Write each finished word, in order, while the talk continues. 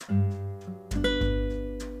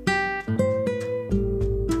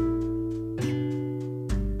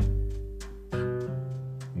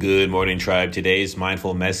Good morning, tribe. Today's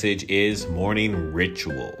mindful message is morning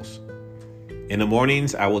rituals. In the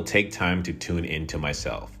mornings, I will take time to tune into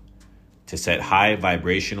myself, to set high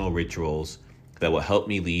vibrational rituals that will help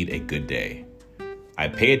me lead a good day. I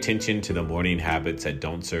pay attention to the morning habits that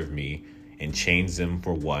don't serve me and change them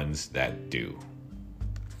for ones that do.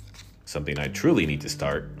 Something I truly need to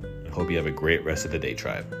start. I hope you have a great rest of the day,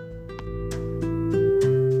 tribe.